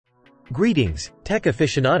Greetings, tech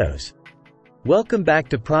aficionados. Welcome back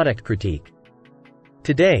to Product Critique.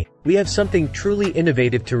 Today, we have something truly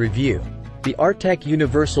innovative to review: the Arteck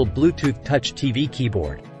Universal Bluetooth Touch TV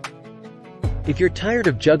Keyboard. If you're tired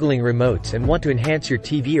of juggling remotes and want to enhance your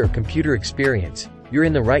TV or computer experience, you're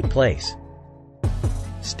in the right place.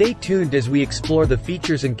 Stay tuned as we explore the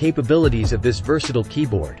features and capabilities of this versatile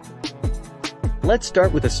keyboard. Let's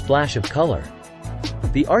start with a splash of color.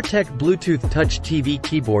 The Arteck Bluetooth Touch TV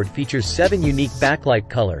keyboard features 7 unique backlight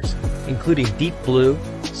colors, including deep blue,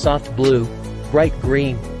 soft blue, bright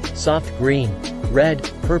green, soft green, red,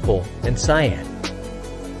 purple, and cyan.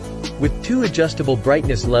 With 2 adjustable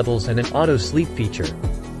brightness levels and an auto sleep feature,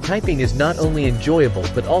 typing is not only enjoyable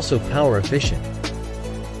but also power efficient.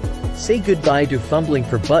 Say goodbye to fumbling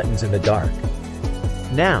for buttons in the dark.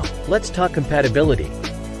 Now, let's talk compatibility.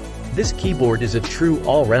 This keyboard is a true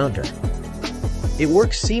all-rounder. It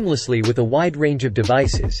works seamlessly with a wide range of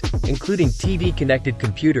devices, including TV-connected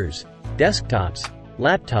computers, desktops,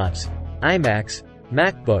 laptops, iMacs,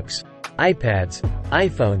 MacBooks, iPads,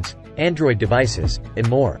 iPhones, Android devices, and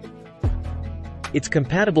more. It's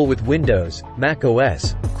compatible with Windows, Mac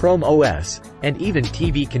OS, Chrome OS, and even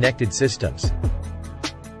TV-connected systems.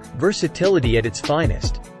 Versatility at its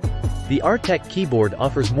finest. The Arteck keyboard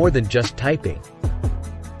offers more than just typing.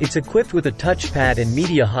 It's equipped with a touchpad and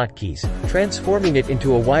media hotkeys, transforming it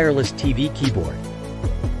into a wireless TV keyboard.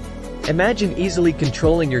 Imagine easily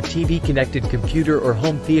controlling your TV-connected computer or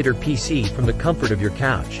home theater PC from the comfort of your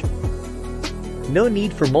couch. No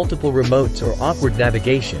need for multiple remotes or awkward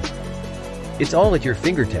navigation. It's all at your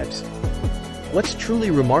fingertips. What's truly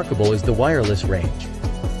remarkable is the wireless range.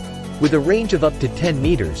 With a range of up to 10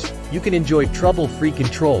 meters, you can enjoy trouble-free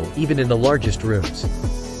control even in the largest rooms.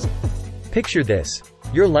 Picture this: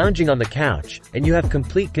 you're lounging on the couch, and you have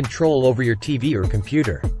complete control over your TV or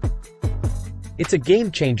computer. It's a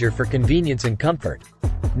game changer for convenience and comfort.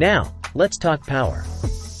 Now, let's talk power.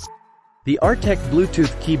 The Arteck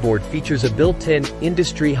Bluetooth keyboard features a built-in,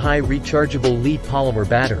 industry-high rechargeable lead polymer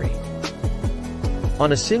battery.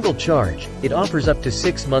 On a single charge, it offers up to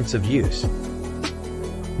 6 months of use.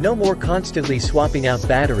 No more constantly swapping out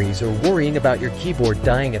batteries or worrying about your keyboard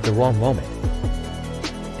dying at the wrong moment.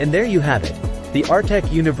 And there you have it, the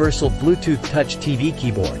Arteck Universal Bluetooth Touch TV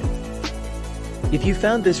Keyboard. If you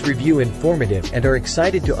found this review informative and are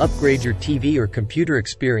excited to upgrade your TV or computer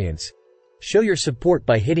experience, show your support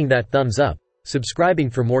by hitting that thumbs up, subscribing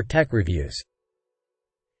for more tech reviews,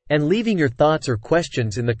 and leaving your thoughts or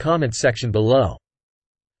questions in the comments section below.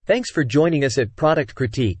 Thanks for joining us at Product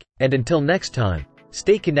Critique, and until next time,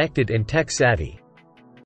 stay connected and tech savvy.